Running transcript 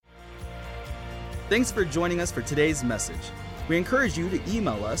Thanks for joining us for today's message. We encourage you to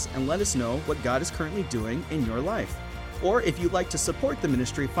email us and let us know what God is currently doing in your life. Or if you'd like to support the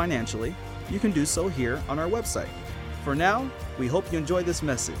ministry financially, you can do so here on our website. For now, we hope you enjoy this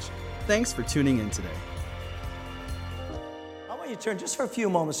message. Thanks for tuning in today. I want you to turn just for a few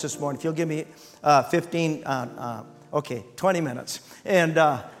moments this morning, if you'll give me 20 minutes. And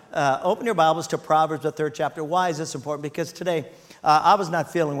open your Bibles to Proverbs, the 3rd chapter. Why is this important? Because today, I was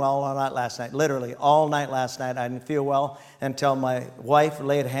not feeling well all night last night. Literally, all night last night, I didn't feel well until my wife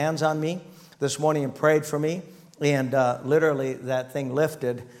laid hands on me this morning and prayed for me. And literally, that thing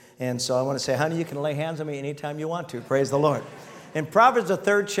lifted. And so I want to say, honey, you can lay hands on me anytime you want to. Praise the Lord. In Proverbs, the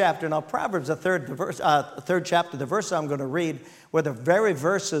 3rd chapter, now Proverbs, the 3rd chapter, the verses I'm going to read were the very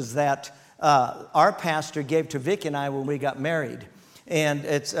verses that our pastor gave to Vicki and I when we got married. And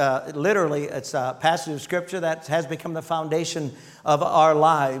it's literally, it's a passage of Scripture that has become the foundation of our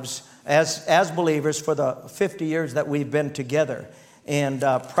lives as believers for the 50 years that we've been together. And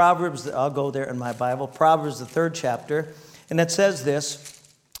Proverbs, I'll go there in my Bible, Proverbs, the 3rd chapter, and it says this,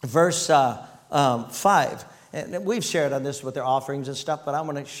 verse 5. And we've shared on this with their offerings and stuff, but I'm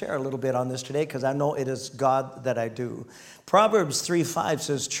going to share a little bit on this today because I know it is God that I do. Proverbs 3:5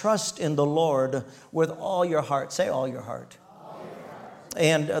 says, trust in the Lord with all your heart. Say all your heart.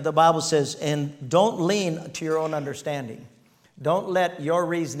 And the Bible says, and don't lean to your own understanding. Don't let your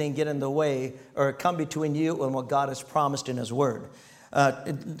reasoning get in the way or come between you and what God has promised in His Word.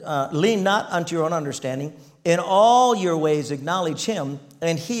 Lean not unto your own understanding. In all your ways acknowledge Him,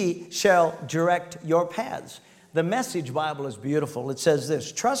 and He shall direct your paths. The Message Bible is beautiful. It says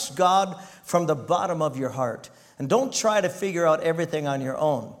this, trust God from the bottom of your heart, and don't try to figure out everything on your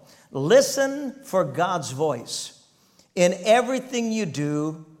own. Listen for God's voice. In everything you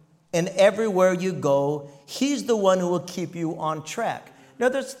do, and everywhere you go, He's the one who will keep you on track. Now,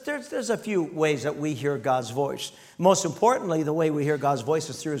 there's a few ways that we hear God's voice. Most importantly, the way we hear God's voice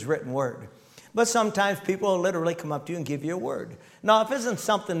is through His written word. But sometimes people will literally come up to you and give you a word. Now, if it isn't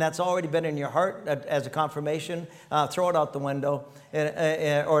something that's already been in your heart as a confirmation, throw it out the window,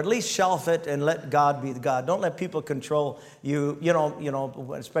 or at least shelf it and let God be the God. Don't let people control you,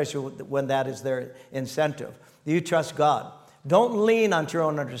 especially when that is their incentive. You trust God. Don't lean on your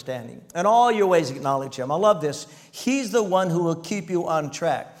own understanding. In all your ways acknowledge Him. I love this. He's the one who will keep you on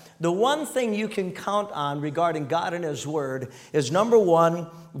track. The one thing you can count on regarding God and His Word is, number one,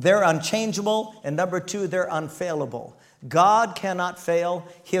 they're unchangeable, and number two, they're unfailable. God cannot fail.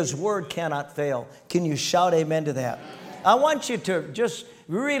 His Word cannot fail. Can you shout amen to that? I want you to just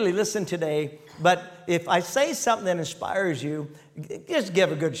really listen today, but if I say something that inspires you, just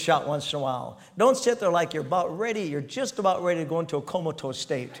give a good shout once in a while. Don't sit there like you're just about ready to go into a comatose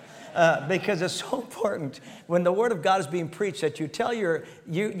state. Because it's so important when the Word of God is being preached that you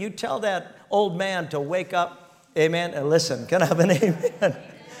tell that old man to wake up, amen, and listen. Can I have an amen?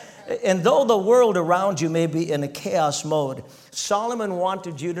 And though the world around you may be in a chaos mode, Solomon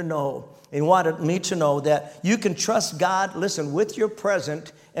wanted you to know, and wanted me to know, that you can trust God, listen, with your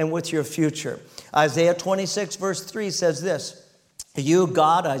present and with your future. Isaiah 26 verse 3 says this, you,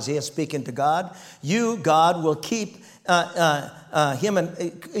 God, Isaiah speaking to God, you, God, will keep him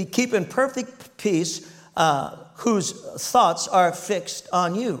in perfect peace whose thoughts are fixed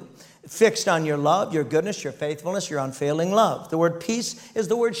on you. Fixed on your love, your goodness, your faithfulness, your unfailing love. The word peace is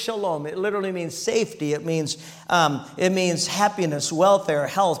the word shalom. It literally means safety. It means happiness, welfare,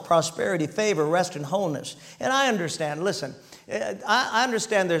 health, prosperity, favor, rest, and wholeness. And I understand, listen, I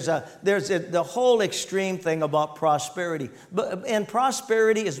understand there's the whole extreme thing about prosperity. And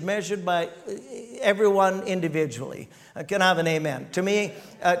prosperity is measured by everyone individually. Can I have an amen? To me,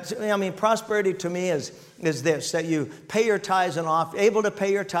 prosperity to me is this, that you pay your tithes and able to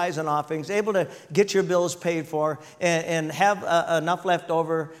pay your tithes and offerings, able to get your bills paid for, and have enough left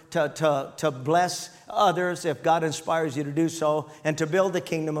over to bless others if God inspires you to do so, and to build the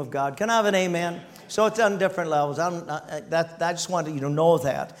kingdom of God. Can I have an amen? So it's on different levels. I just wanted you to know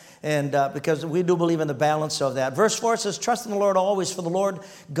that, and because we do believe in the balance of that. Verse 4 says, trust in the Lord always, for the Lord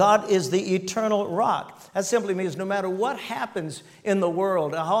God is the eternal rock. That simply means no matter what happens in the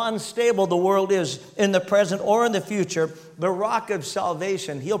world, how unstable the world is in the present or in the future, the rock of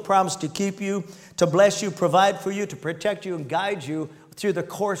salvation, He'll promise to keep you, to bless you, provide for you, to protect you, and guide you through the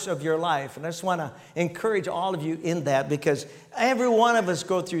course of your life. And I just want to encourage all of you in that, because every one of us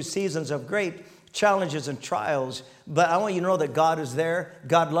go through seasons of great challenges and trials, but I want you to know that God is there.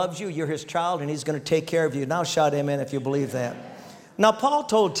 God loves you. You're His child, and He's going to take care of you. Now shout amen if you believe that. Now, Paul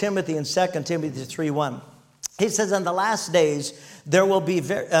told Timothy in 2 Timothy 3:1, He says, in the last days, there will be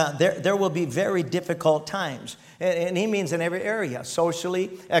very difficult times. And he means in every area, socially,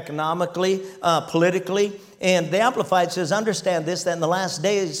 economically, politically. And the Amplified says, understand this, that in the last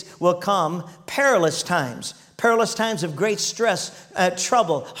days will come perilous times of great stress,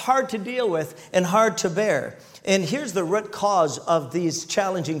 trouble, hard to deal with and hard to bear. And here's the root cause of these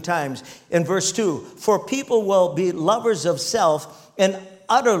challenging times. In verse 2, for people will be lovers of self and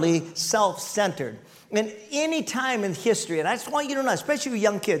utterly self-centered. And any time in history, and I just want you to know, especially you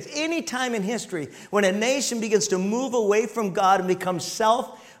young kids, any time in history when a nation begins to move away from God and become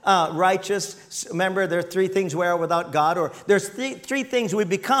self-righteous, remember there are three things we are without God, or there's three things we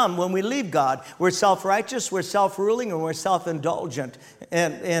become when we leave God. We're self-righteous, we're self-ruling, and we're self-indulgent.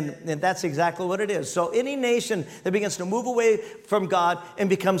 And that's exactly what it is. So any nation that begins to move away from God and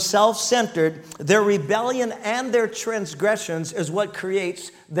become self-centered, their rebellion and their transgressions is what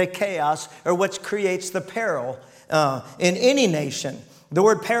creates the chaos, or what creates the peril in any nation. The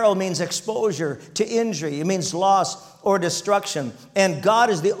word peril means exposure to injury. It means loss or destruction. And God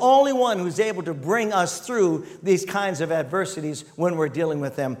is the only one who's able to bring us through these kinds of adversities when we're dealing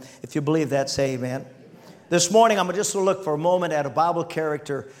with them. If you believe that, say amen. This morning, I'm just going to look for a moment at a Bible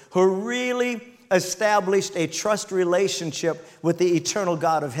character who really established a trust relationship with the eternal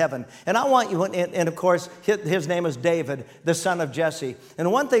God of heaven. And I want you, and of course, his name is David, the son of Jesse.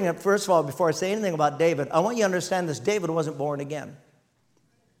 And one thing, first of all, before I say anything about David, I want you to understand this. David wasn't born again.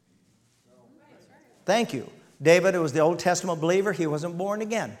 Thank you. David was the Old Testament believer. He wasn't born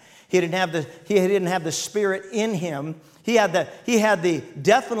again. He didn't have the Spirit in him. He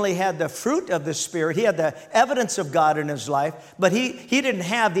definitely had the fruit of the Spirit. He had the evidence of God in his life, but he didn't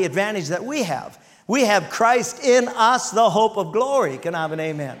have the advantage that we have. We have Christ in us, the hope of glory. Can I have an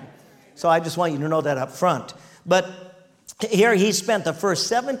amen? So I just want you to know that up front. But here he spent the first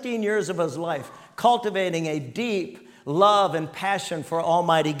 17 years of his life cultivating a deep love and passion for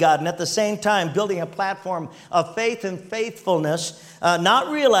Almighty God, and at the same time building a platform of faith and faithfulness,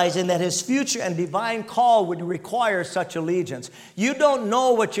 not realizing that his future and divine call would require such allegiance. You don't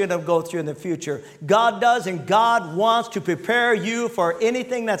know what you're going to go through in the future. God does, and God wants to prepare you for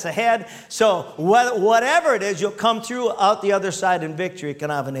anything that's ahead. So whatever it is, you'll come through out the other side in victory. Can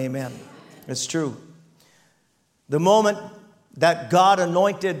I have an amen? It's true. The moment that God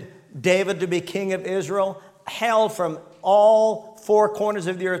anointed David to be king of Israel, hell from all four corners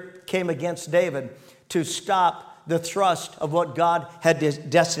of the earth came against David to stop the thrust of what God had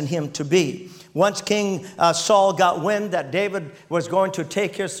destined him to be. Once King Saul got wind that David was going to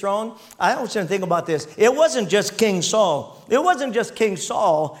take his throne, I want you to think about this. It wasn't just King Saul. It wasn't just King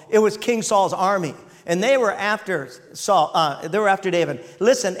Saul. It was King Saul's army. And they were after Saul. They were after David.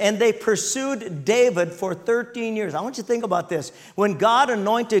 Listen, and they pursued David for 13 years. I want you to think about this. When God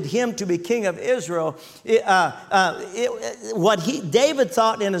anointed him to be king of Israel, David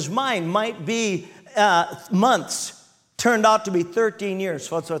thought in his mind might be months, turned out to be 13 years.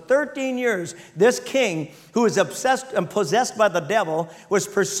 So 13 years, this king who was obsessed and possessed by the devil was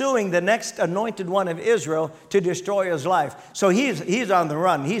pursuing the next anointed one of Israel to destroy his life. So he's on the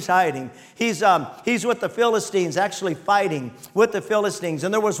run. He's hiding. He's with the Philistines, actually fighting with the Philistines.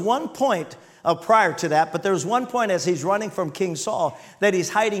 And there was one point prior to that, but there was one point as he's running from King Saul that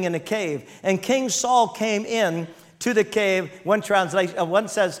he's hiding in a cave. And King Saul came in to the cave. One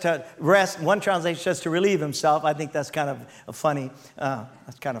says to rest. One translation says to relieve himself. I think that's kind of funny.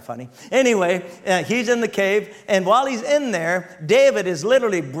 That's kind of funny. Anyway, he's in the cave, and while he's in there, David is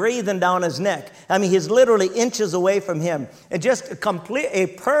literally breathing down his neck. I mean, he's literally inches away from him. And just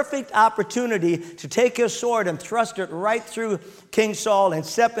a perfect opportunity to take his sword and thrust it right through King Saul and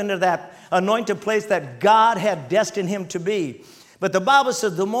step into that anointed place that God had destined him to be. But the Bible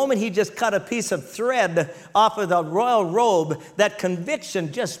says the moment he just cut a piece of thread off of the royal robe, that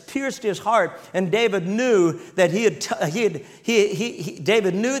conviction just pierced his heart, and David knew that he had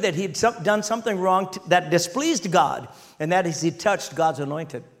done something wrong that displeased God, and that is he touched God's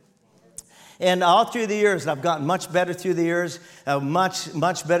anointed. And all through the years, I've gotten much better through the years,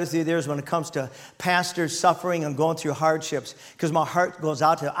 much better through the years when it comes to pastors suffering and going through hardships, because my heart goes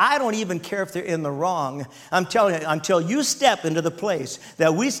out to them. I don't even care if they're in the wrong. I'm telling you, until you step into the place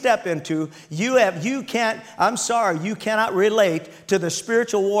that we step into, you cannot relate to the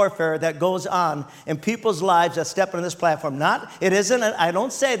spiritual warfare that goes on in people's lives that step into this platform. I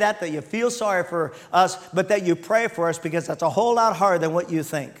don't say that you feel sorry for us, but that you pray for us, because that's a whole lot harder than what you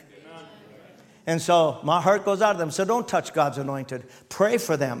think. And so my heart goes out to them. So don't touch God's anointed. Pray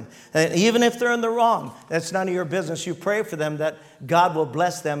for them. And even if they're in the wrong, that's none of your business. You pray for them that God will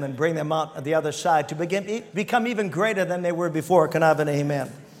bless them and bring them out on the other side to become even greater than they were before. Can I have an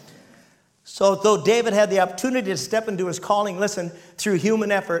amen? So though David had the opportunity to step into his calling, listen, through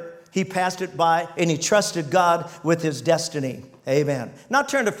human effort, he passed it by and he trusted God with his destiny. Amen. Now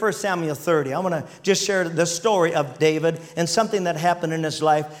turn to 1 Samuel 30. I want to just share the story of David and something that happened in his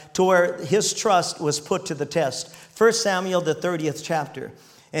life to where his trust was put to the test. 1 Samuel, the 30th chapter.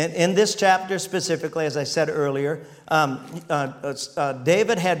 And in this chapter specifically, as I said earlier,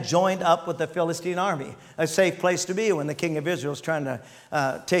 David had joined up with the Philistine army, a safe place to be when the king of Israel is trying to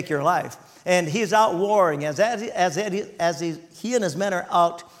take your life. And he's out warring. As he and his men are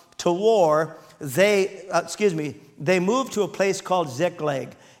out to war, they moved to a place called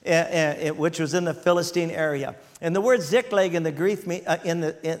Ziklag, which was in the Philistine area. And the word Ziklag in the Greek means, in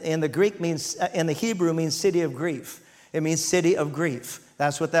the Hebrew means city of grief. It means city of grief.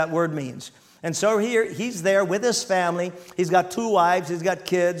 That's what that word means. And so here, he's there with his family. He's got 2 wives. He's got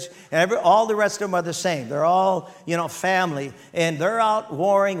kids. And all the rest of them are the same. They're all, family. And they're out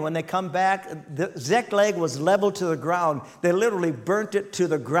warring. When they come back, Ziklag was leveled to the ground. They literally burnt it to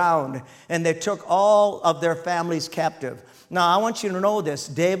the ground. And they took all of their families captive. Now, I want you to know this.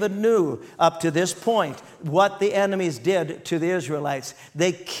 David knew up to this point what the enemies did to the Israelites.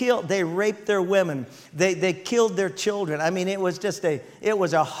 They raped their women. They killed their children. I mean, it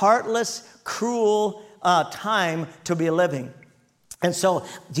was a heartless, cruel time to be living. And so,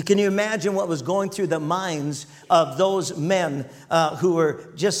 can you imagine what was going through the minds of those men who were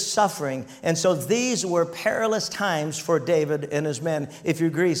just suffering? And so these were perilous times for David and his men. If you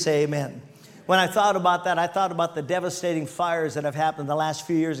agree, say amen. When I thought about that, I thought about the devastating fires that have happened the last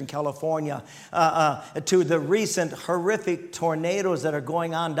few years in California, to the recent horrific tornadoes that are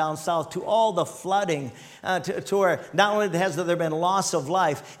going on down south, to all the flooding, to where not only has there been loss of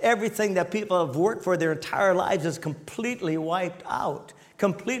life, everything that people have worked for their entire lives is completely wiped out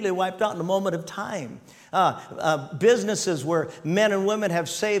in a moment of time. Businesses where men and women have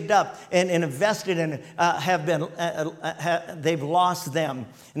saved up and invested in they've lost them.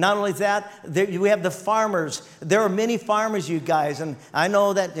 Not only that, we have the farmers. There are many farmers, you guys, and I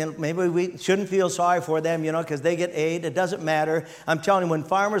know that maybe we shouldn't feel sorry for them, because they get aid. It doesn't matter. I'm telling you, when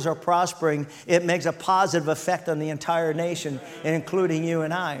farmers are prospering, it makes a positive effect on the entire nation, including you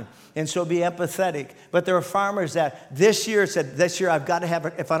and I. And so be empathetic. But there are farmers that this year said, I've got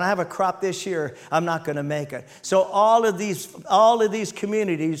to if I don't have a crop this year, I'm not going to make it. So all of these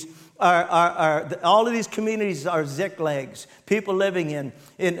communities are Ziklags. People living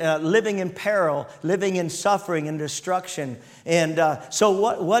in peril, living in suffering and destruction. And so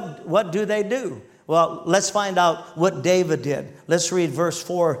what do they do? Well, let's find out what David did. Let's read verse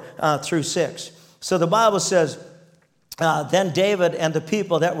 4 through 6. So the Bible says, then David and the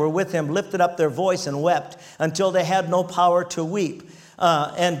people that were with him lifted up their voice and wept until they had no power to weep.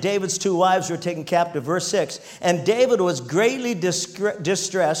 And David's 2 wives were taken captive. Verse 6, and David was greatly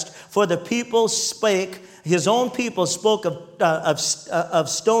distressed, for the people his own people spoke of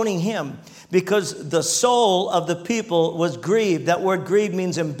stoning him, because the soul of the people was grieved. That word grieved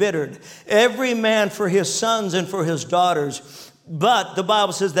means embittered. Every man for his sons and for his daughters. But the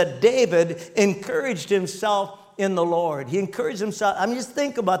Bible says that David encouraged himself in the Lord. He encouraged himself. I mean, just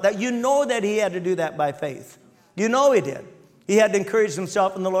think about that. You know that he had to do that by faith. You know he did. He had to encourage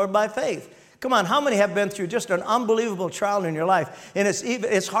himself in the Lord by faith. Come on, how many have been through just an unbelievable trial in your life? And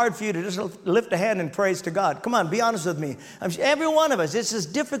it's hard for you to just lift a hand and praise to God. Come on, be honest with me. Every one of us, it's this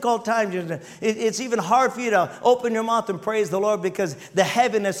difficult time. It's even hard for you to open your mouth and praise the Lord, because the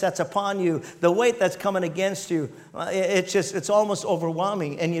heaviness that's upon you, the weight that's coming against you, it's almost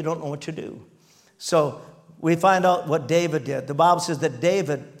overwhelming, and you don't know what to do. So we find out what David did. The Bible says that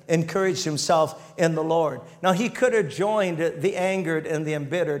David encouraged himself in the Lord. Now, he could have joined the angered and the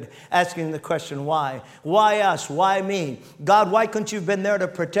embittered, asking the question, why? Why us? Why me? God, why couldn't you have been there to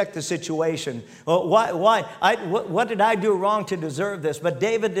protect the situation? Well, why? What did I do wrong to deserve this? But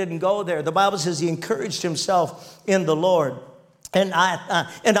David didn't go there. The Bible says he encouraged himself in the Lord. And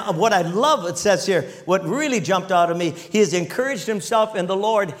what I love, it says here, what really jumped out of me, he has encouraged himself in the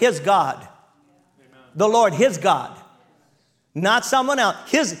Lord, his God. The Lord, his God, not someone else.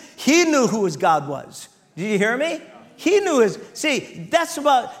 He knew who his God was. Did you hear me? He knew his. See, that's the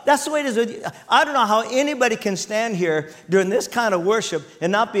way it is. I don't know how anybody can stand here during this kind of worship and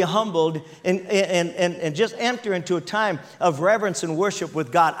not be humbled and just enter into a time of reverence and worship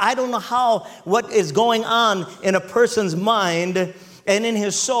with God. I don't know what is going on in a person's mind and in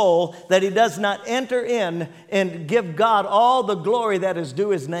his soul that he does not enter in and give God all the glory that is due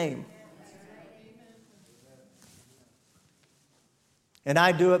his name. And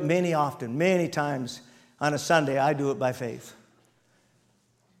I do it many times on a Sunday. I do it by faith.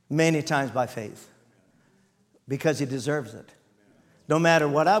 Many times by faith. Because he deserves it. No matter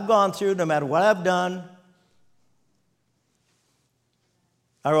what I've gone through, no matter what I've done.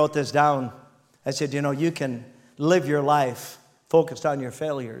 I wrote this down. I said, you can live your life focused on your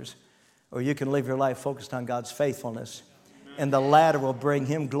failures, or you can live your life focused on God's faithfulness. And the latter will bring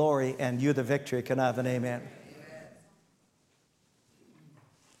Him glory and you the victory. Can I have an amen?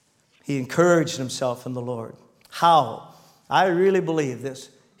 He encouraged himself in the Lord. How? I really believe this.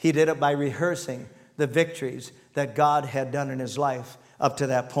 He did it by rehearsing the victories that God had done in his life up to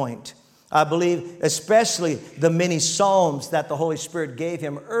that point. I believe especially the many psalms that the Holy Spirit gave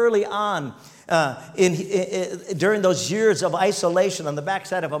him early on during those years of isolation on the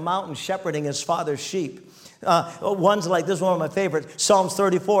backside of a mountain shepherding his father's sheep. Ones like this is one of my favorites, Psalms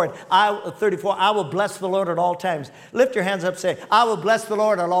 34. I will bless the Lord at all times. Lift your hands up, say, I will bless the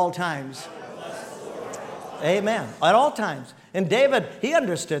Lord at all times. Amen. At all times. And David, he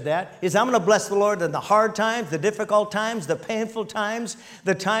understood that. He said, I'm going to bless the Lord in the hard times, the difficult times, the painful times,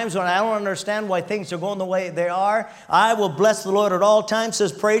 the times when I don't understand why things are going the way they are. I will bless the Lord at all times.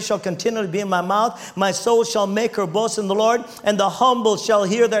 Says, praise shall continually be in my mouth. My soul shall make her boast in the Lord, and the humble shall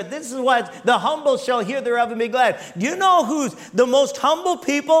hear thereof. This is why the humble shall hear thereof and be glad. Do you know who's the most humble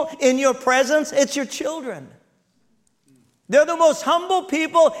people in your presence? It's your children. They're the most humble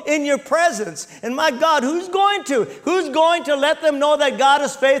people in your presence. And my God, who's going to let them know that God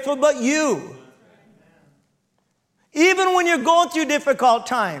is faithful but you? Even when you're going through difficult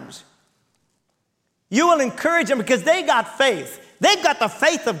times, you will encourage them because they got faith. They've got the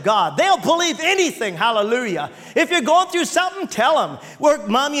faith of God. They'll believe anything. Hallelujah. If you're going through something, tell them. Where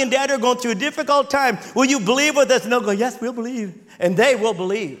mommy and daddy are going through a difficult time, will you believe with us? And they'll go, yes, we'll believe. And they will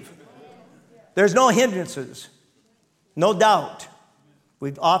believe. There's no hindrances. No doubt.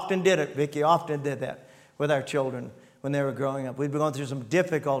 We often did it. Vicki often did that with our children when they were growing up. We'd be going through some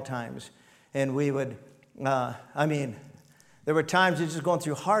difficult times. And we would, there were times we were just going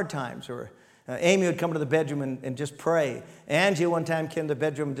through hard times. Or Amy would come to the bedroom and just pray. Angie one time came to the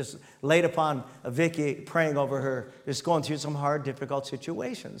bedroom and just laid upon Vicki, praying over her, just going through some hard, difficult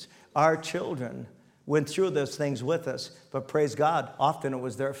situations. Our children went through those things with us. But praise God, often it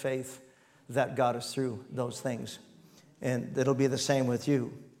was their faith that got us through those things. And it'll be the same with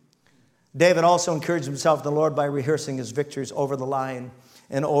you. David also encouraged himself in the Lord by rehearsing his victories over the lion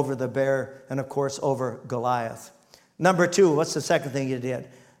and over the bear and, of course, over Goliath. Number 2, what's the second thing he did?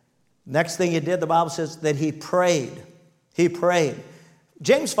 Next thing he did, the Bible says that he prayed. He prayed.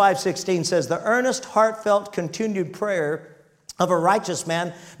 James 5:16 says, the earnest, heartfelt, continued prayer of a righteous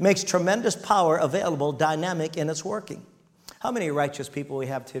man makes tremendous power available, dynamic in its working. How many righteous people we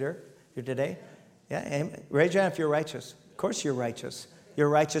have here today? Yeah, raise your hand if you're righteous. Of course you're righteous. You're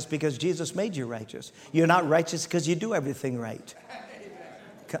righteous because Jesus made you righteous. You're not righteous because you do everything right.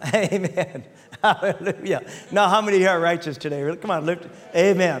 Amen. Hallelujah. Now, how many here are righteous today? Come on, lift.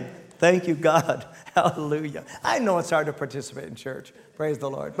 Amen. Thank you, God. Hallelujah. I know it's hard to participate in church. Praise the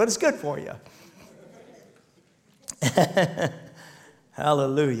Lord. But it's good for you.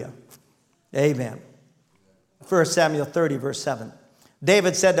 Hallelujah. Amen. 1 Samuel 30, verse 7.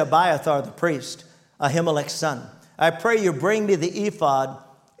 David said to Abiathar the priest, Ahimelech's son, I pray you bring me the ephod.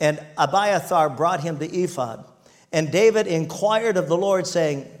 And Abiathar brought him the ephod. And David inquired of the Lord,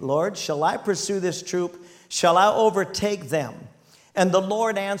 saying, Lord, shall I pursue this troop? Shall I overtake them? And the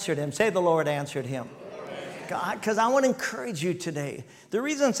Lord answered him. Say, the Lord answered him. God, because I want to encourage you today. The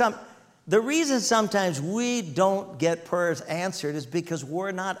reason sometimes we don't get prayers answered is because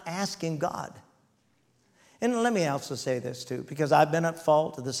we're not asking God. And let me also say this too, because I've been at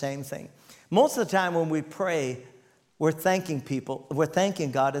fault of the same thing. Most of the time when we pray, we're thanking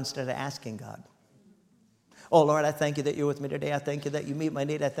God instead of asking God. Oh, Lord, I thank you that you're with me today. I thank you that you meet my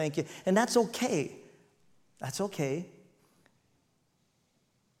need. I thank you. And that's okay. That's okay.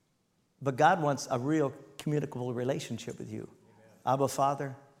 But God wants a real communicable relationship with you. Abba,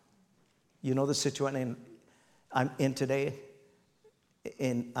 Father, you know the situation I'm in today,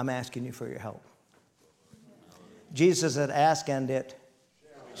 and I'm asking you for your help. Jesus said, ask and it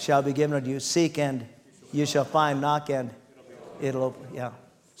shall be given unto you. Seek and you shall find. Knock and it'll open. Yeah.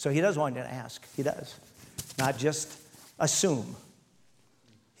 So he does want you to ask. He does. Not just assume.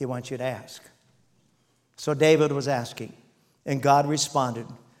 He wants you to ask. So David was asking, and God responded.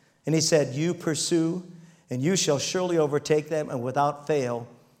 And he said, you pursue, and you shall surely overtake them, and without fail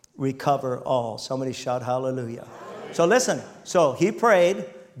recover all. Somebody shout hallelujah. So listen. So he prayed.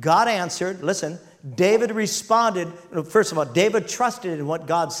 God answered. Listen. David responded. First of all, David trusted in what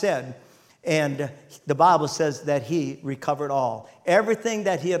God said. And the Bible says that he recovered all. Everything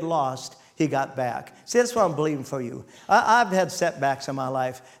that he had lost, he got back. See, that's what I'm believing for you. I've had setbacks in my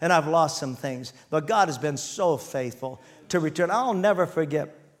life, and I've lost some things, but God has been so faithful to return. I'll never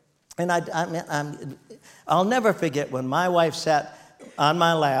forget, and I'll never forget when my wife sat on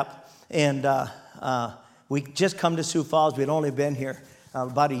my lap, and we just come to Sioux Falls. We'd only been here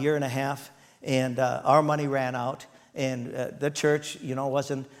about a year and a half, and our money ran out, and the church,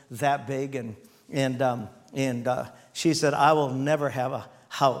 wasn't that big, and she said, I will never have a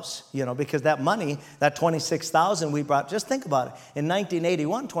house, because that money, that $26,000 we brought, just think about it. In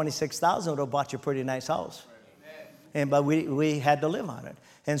 1981, $26,000 would have bought you a pretty nice house. But we had to live on it.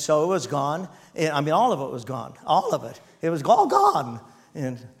 And so it was gone. All of it was gone. All of it. It was all gone.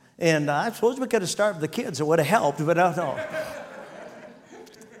 And I suppose we could have starved the kids. It would have helped, but I don't know.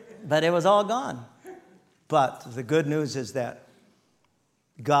 But it was all gone. But the good news is that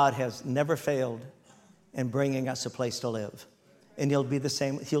God has never failed in bringing us a place to live. And he'll do the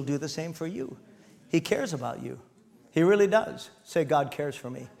same for you. He cares about you. He really does. Say, God cares for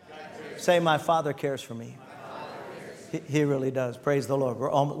me. Say, my Father cares for me. He really does. Praise the Lord. We're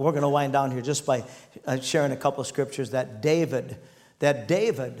going to wind down here just by sharing a couple of scriptures that David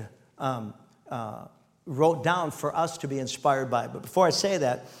wrote down for us to be inspired by. But before I say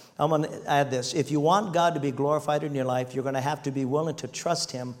that, I'm going to add this. If you want God to be glorified in your life, you're going to have to be willing to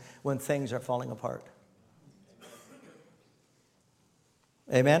trust him when things are falling apart.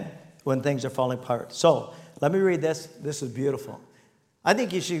 Amen? When things are falling apart. So, let me read this. This is beautiful. I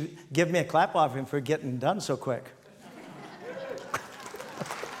think you should give me a clap offering for getting done so quick.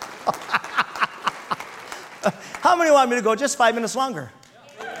 How many want me to go just 5 minutes longer?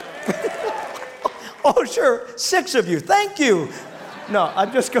 Oh, sure. 6 of you. Thank you. No,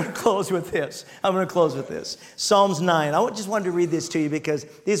 I'm just going to close with this. Psalms 9. I just wanted to read this to you because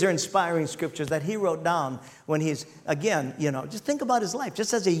these are inspiring scriptures that he wrote down when he's, again, just think about his life.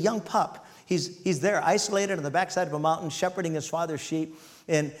 Just as a young pup, he's there isolated on the backside of a mountain shepherding his father's sheep.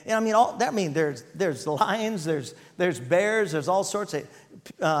 And there's lions, there's bears, there's all sorts of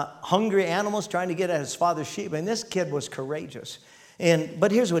hungry animals trying to get at his father's sheep. And this kid was courageous.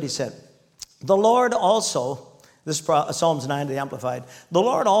 But here's what he said. The Lord also, this is Psalms 9, the Amplified. The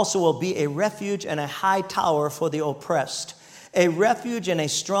Lord also will be a refuge and a high tower for the oppressed, a refuge and a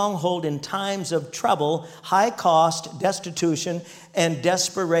stronghold in times of trouble, high cost, destitution, and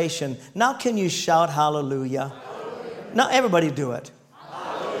desperation. Now can you shout hallelujah? Hallelujah. Now everybody do it.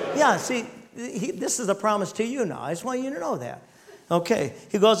 Hallelujah. Yeah, see, this is a promise to you now. I just want you to know that. Okay,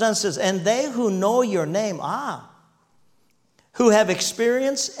 he goes on and says, and they who know your name, who have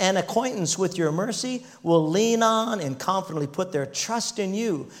experience and acquaintance with your mercy will lean on and confidently put their trust in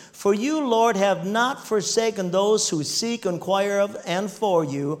you. For you, Lord, have not forsaken those who seek, inquire of, and for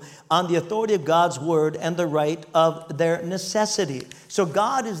you on the authority of God's word and the right of their necessity. So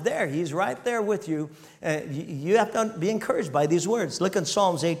God is there. He's right there with you. You have to be encouraged by these words. Look in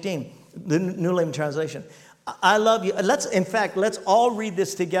Psalms 18, the New Living Translation. I love you. Let's all read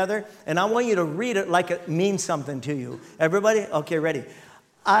this together, and I want you to read it like it means something to you. Everybody? Okay, ready.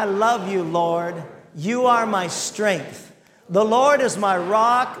 I love you, Lord. You are my strength. The Lord is my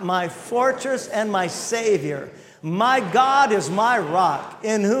rock, my fortress, and my Savior. My God is my rock,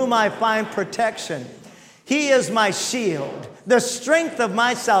 in whom I find protection. He is my shield, the strength of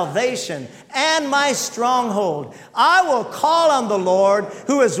my salvation, and my stronghold. I will call on the Lord,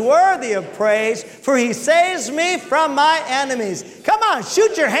 who is worthy of praise, for he saves me from my enemies. Come on,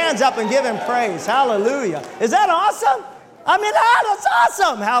 shoot your hands up and give him praise. Hallelujah. Is that awesome? That's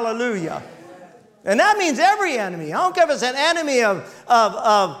awesome. Hallelujah. And that means every enemy. I don't care if it's an enemy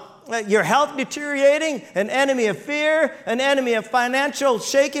of your health deteriorating, an enemy of fear, an enemy of financial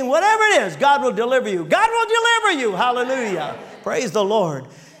shaking, whatever it is, God will deliver you. God will deliver you. Hallelujah. Praise the Lord.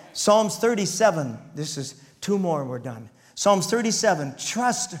 Psalms 37. This is 2 more and we're done. Psalms 37.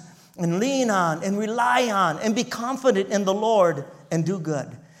 Trust and lean on and rely on and be confident in the Lord and do good.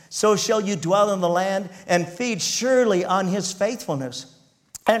 So shall you dwell in the land and feed surely on his faithfulness.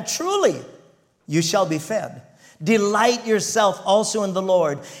 And truly you shall be fed. Delight yourself also in the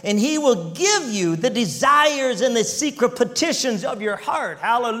Lord, and he will give you the desires and the secret petitions of your heart.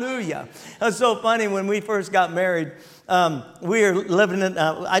 Hallelujah. That's so funny. When we first got married, we were living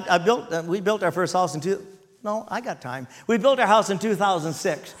in, we built our first house I got time. We built our house in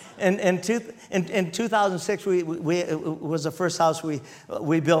 2006. In 2006, it was the first house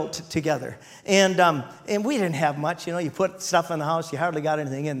we built together. And we didn't have much. You put stuff in the house, you hardly got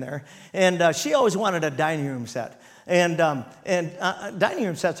anything in there. And she always wanted a dining room set. And dining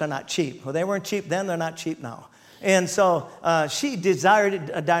room sets are not cheap. Well, they weren't cheap then, they're not cheap now. And so she desired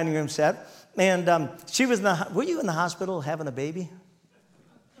a dining room set. And she was were you in the hospital having a baby?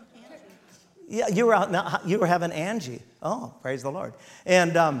 Yeah, you were out now. You were having Angie. Oh, praise the Lord.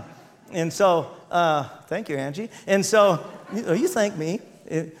 And so, thank you, Angie. And so, you thank me.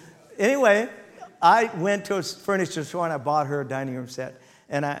 Anyway, I went to a furniture store and I bought her a dining room set.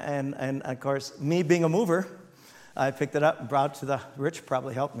 And of course, me being a mover, I picked it up and brought it to Rich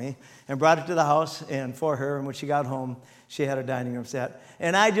probably helped me, and brought it to the house and for her. And when she got home, she had a dining room set.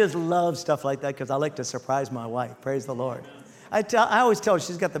 And I just love stuff like that because I like to surprise my wife. Praise the Lord. I always tell her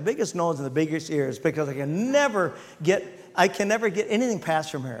she's got the biggest nose and the biggest ears because I can never get anything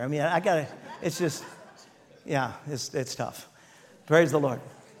passed from her. I mean, it's just, yeah, it's tough. Praise the Lord.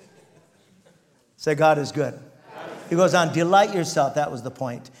 Say, God is good. He goes on, delight yourself. That was the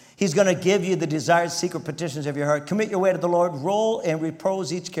point. He's going to give you the desired secret petitions of your heart. Commit your way to the Lord. Roll and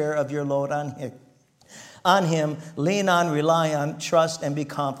repose each care of your load on Him. On Him, lean on, rely on, trust, and be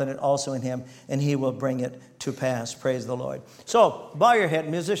confident also in Him, and He will bring it to pass. Praise the Lord. So, bow your head.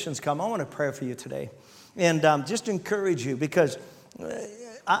 Musicians, come. I want to pray for you today. And just encourage you because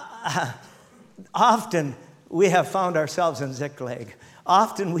often we have found ourselves in Ziklag.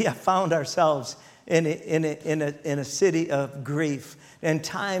 Often we have found ourselves in a city of grief, in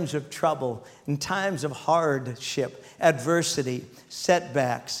times of trouble, in times of hardship, adversity,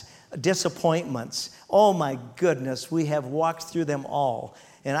 setbacks, disappointments. Oh my goodness, we have walked through them all.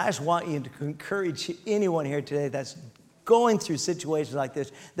 And I just want you to encourage anyone here today that's going through situations like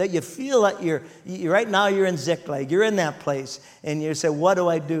this, that you feel that you're right now you're in Ziklag, you're in that place, and you say, what do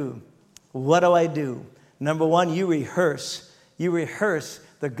I do? What do I do? Number one, you rehearse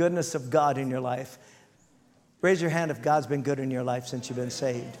the goodness of God in your life. Raise your hand if God's been good in your life since you've been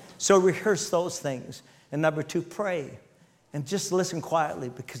saved. So rehearse those things. And number two, pray. And just listen quietly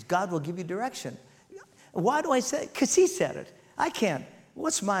because God will give you direction. Why do I say it? Because He said it. I can't.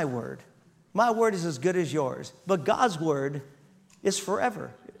 What's my word? My word is as good as yours. But God's word is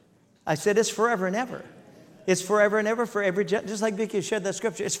forever. I said it's forever and ever. It's forever and ever for every generation. Just like Vicki shared that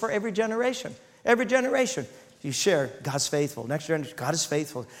scripture. It's for every generation. Every generation. You share, God's faithful. Next generation, God is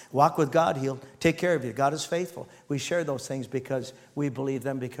faithful. Walk with God, He'll take care of you. God is faithful. We share those things because we believe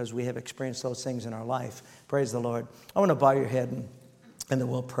them, because we have experienced those things in our life. Praise the Lord. I want to bow your head and then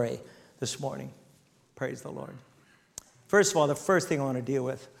we'll pray this morning. Praise the Lord. First of all, the first thing I want to deal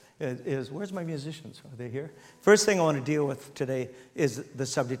with is where's my musicians? Are they here? First thing I want to deal with today is the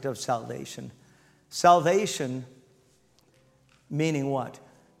subject of salvation. Salvation meaning what?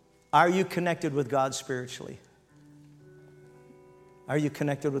 Are you connected with God spiritually? Are you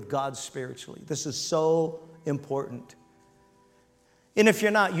connected with God spiritually? This is so important. And if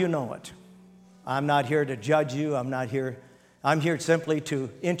you're not, you know it. I'm not here to judge you. I'm here simply to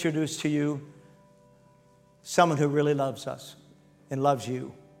introduce to you someone who really loves us and loves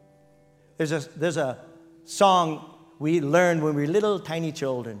you. There's a song we learned when we were little tiny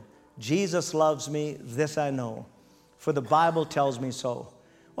children. Jesus loves me, this I know, for the Bible tells me so.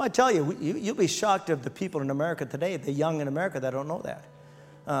 Well, I tell you, you'll be shocked of the people in America today, the young in America that don't know that.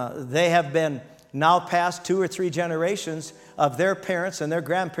 They have been now past 2 or 3 generations of their parents and their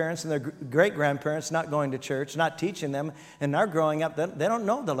grandparents and their great-grandparents not going to church, not teaching them, and they're growing up. They don't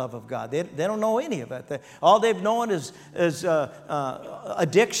know the love of God. They don't know any of it. All they've known is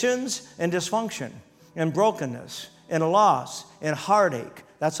addictions and dysfunction and brokenness and loss and heartache.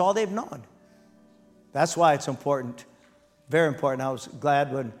 That's all they've known. That's why it's important. Very important. I was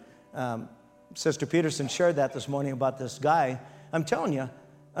glad when Sister Peterson shared that this morning about this guy. I'm telling you,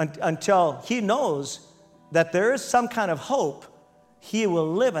 until he knows that there is some kind of hope, he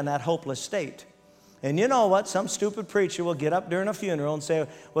will live in that hopeless state. And you know what? Some stupid preacher will get up during a funeral and say,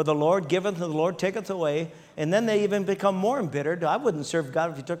 well, the Lord giveth and the Lord taketh away. And then they even become more embittered. I wouldn't serve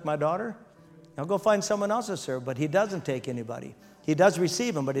God if He took my daughter. I'll go find someone else to serve. But He doesn't take anybody. He does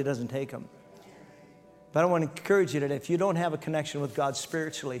receive them, but He doesn't take them. But I want to encourage you today, if you don't have a connection with God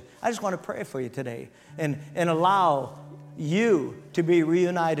spiritually, I just want to pray for you today and allow you to be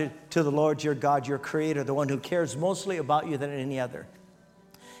reunited to the Lord your God, your Creator, the one who cares mostly about you than any other.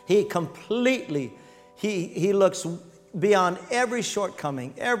 He completely, he looks beyond every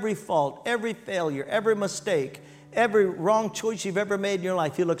shortcoming, every fault, every failure, every mistake, every wrong choice you've ever made in your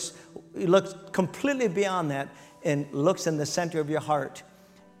life. He looks completely beyond that and looks in the center of your heart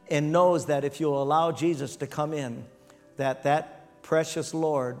and knows that if you'll allow Jesus to come in, that precious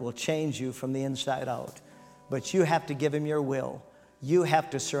Lord will change you from the inside out. But you have to give Him your will. You have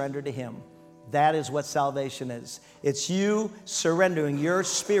to surrender to Him. That is what salvation is. It's you surrendering your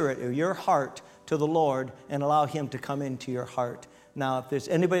spirit or your heart to the Lord and allow Him to come into your heart. Now, if there's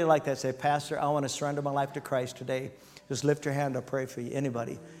anybody like that, say, Pastor, I want to surrender my life to Christ today. Just lift your hand. I'll pray for you.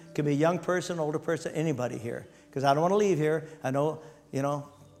 Anybody. It can be a young person, older person, anybody here. Because I don't want to leave here. I know,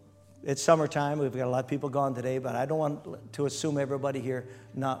 It's summertime. We've got a lot of people gone today, but I don't want to assume everybody here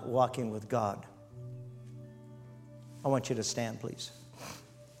not walking with God. I want you to stand, please.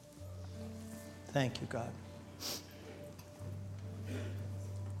 Thank you, God.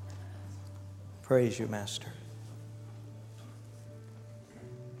 Praise you, Master.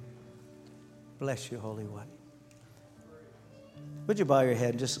 Bless you, Holy One. Would you bow your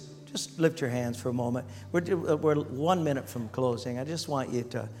head? Just lift your hands for a moment. We're 1 minute from closing. I just want you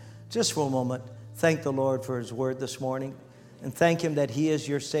to, just for a moment, thank the Lord for His word this morning, and thank Him that He is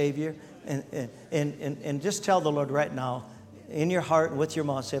your Savior. And just tell the Lord right now, in your heart and with your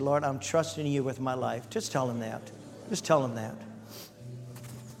mouth, say, Lord, I'm trusting you with my life. Just tell Him that. Just tell Him that.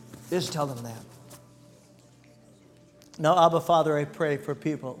 Just tell Him that. Now, Abba, Father, I pray for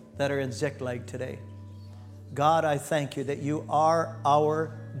people that are in Ziklag today. God, I thank you that you are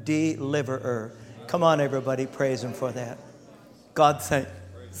our deliverer. Come on, everybody, praise Him for that. God,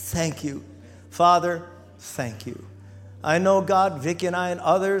 thank you. Father, thank you. I know, God, Vicki and I and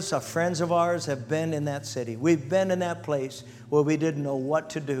others, friends of ours, have been in that city. We've been in that place where we didn't know what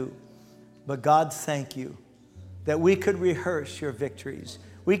to do. But God, thank you that we could rehearse your victories.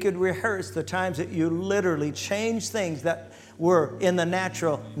 We could rehearse the times that you literally changed things that were in the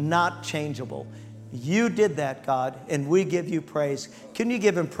natural not changeable. You did that, God, and we give you praise. Can you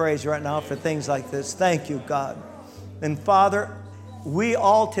give Him praise right now for things like this? Thank you, God. And Father, we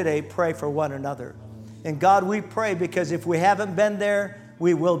all today pray for one another. And God, we pray because if we haven't been there,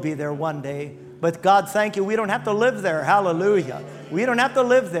 we will be there one day. But God, thank you, we don't have to live there. Hallelujah. We don't have to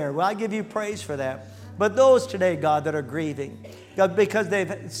live there. Well, I give you praise for that. But those today, God, that are grieving, God, because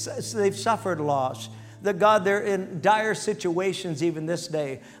they've suffered loss, that God, they're in dire situations even this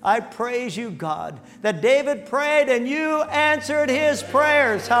day. I praise you, God, that David prayed and you answered his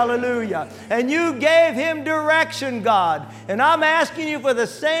prayers. Hallelujah. And you gave him direction, God. And I'm asking you for the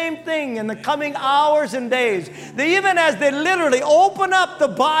same thing in the coming hours and days. That even as they literally open up the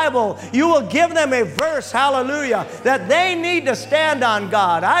Bible, you will give them a verse, hallelujah, that they need to stand on,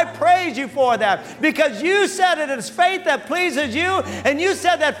 God. I praise you for that because you said it is faith that pleases you, and you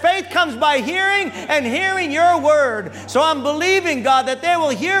said that faith comes by hearing, and hearing your word. So I'm believing, God, that they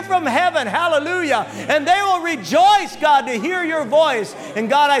will hear from heaven, hallelujah, and they will rejoice, God, to hear your voice. And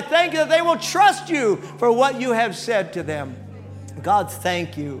God, I thank you that they will trust you for what you have said to them. God,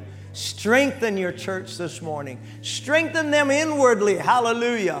 thank you. Strengthen your church this morning. Strengthen them inwardly,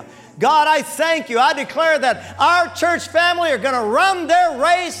 hallelujah. God, I thank you. I declare that our church family are going to run their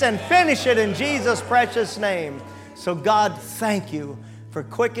race and finish it in Jesus' precious name. So God, thank you for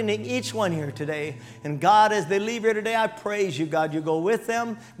quickening each one here today. And God, as they leave here today, I praise you, God. You go with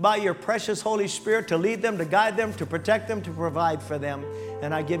them by your precious Holy Spirit to lead them, to guide them, to protect them, to provide for them.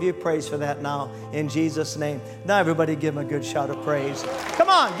 And I give you praise for that now in Jesus' name. Now everybody give him a good shout of praise. Come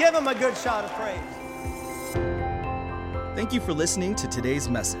on, give him a good shout of praise. Thank you for listening to today's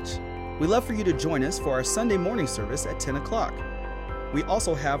message. We'd love for you to join us for our Sunday morning service at 10 o'clock. We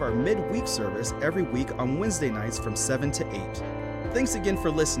also have our midweek service every week on Wednesday nights from 7 to 8. Thanks again for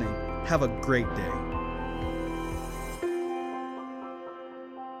listening. Have a great day.